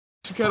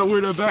some kind of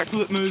weirdo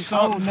backflip move.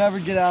 I will never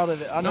get out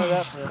of it. I know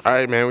that for. All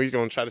right, man. We're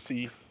gonna try to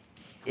see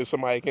if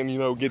somebody can,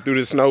 get through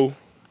the snow.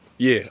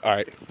 Yeah. All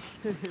right.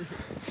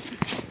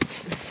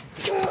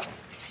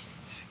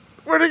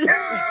 Where'd it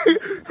go?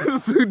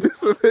 This dude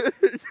disappeared.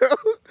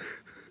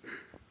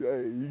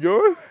 Hey, you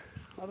going?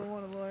 I don't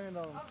want to land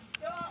on. I'm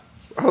stuck.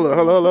 Hold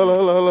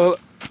on.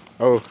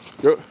 Oh,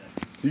 go.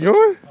 You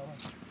going?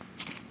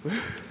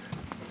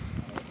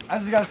 I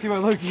just gotta see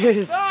what Loki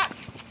is. Stuck.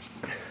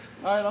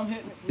 All right, I'm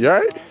hitting it. You all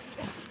right?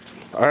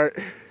 All right.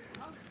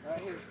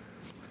 Right here.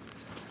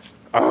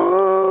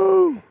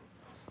 Oh.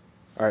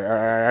 All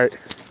right.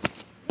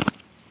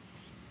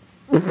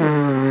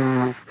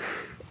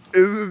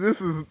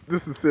 This is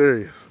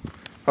serious.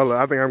 Hold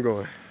on, I think I'm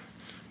going.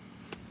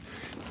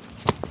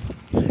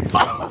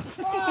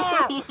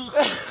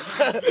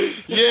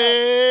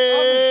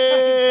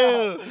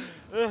 Yeah!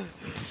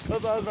 I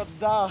thought I was about to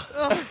die.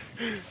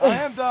 I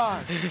am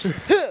dying.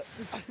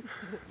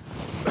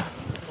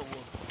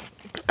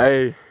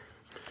 Hey,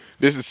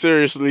 this is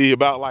seriously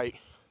about like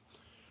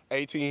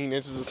 18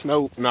 inches of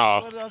snow.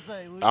 Nah, What did I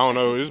say, Luke? I don't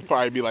know. This would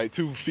probably be like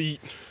 2 feet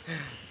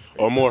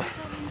or more.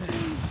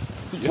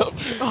 Yep.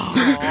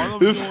 Oh,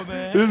 This is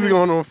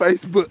going on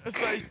Facebook.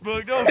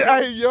 Facebook, don't.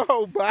 Hey, your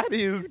whole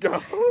body is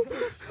gone.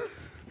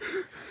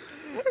 Hey,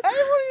 what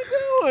are you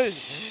doing?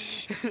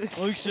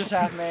 Luke's just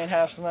half man,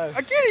 half snow.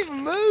 I can't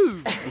even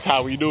move. That's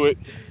how we do it.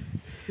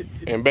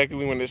 And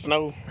Beckley, when it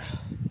snow,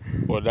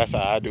 well, that's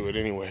how I do it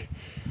anyway.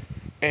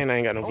 And I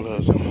ain't got no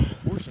gloves on.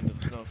 Force into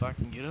the snow if I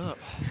can get up.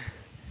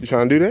 You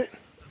trying to do that?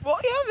 Well,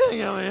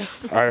 yeah, man.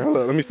 All right, hold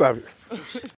up. Let me stop it.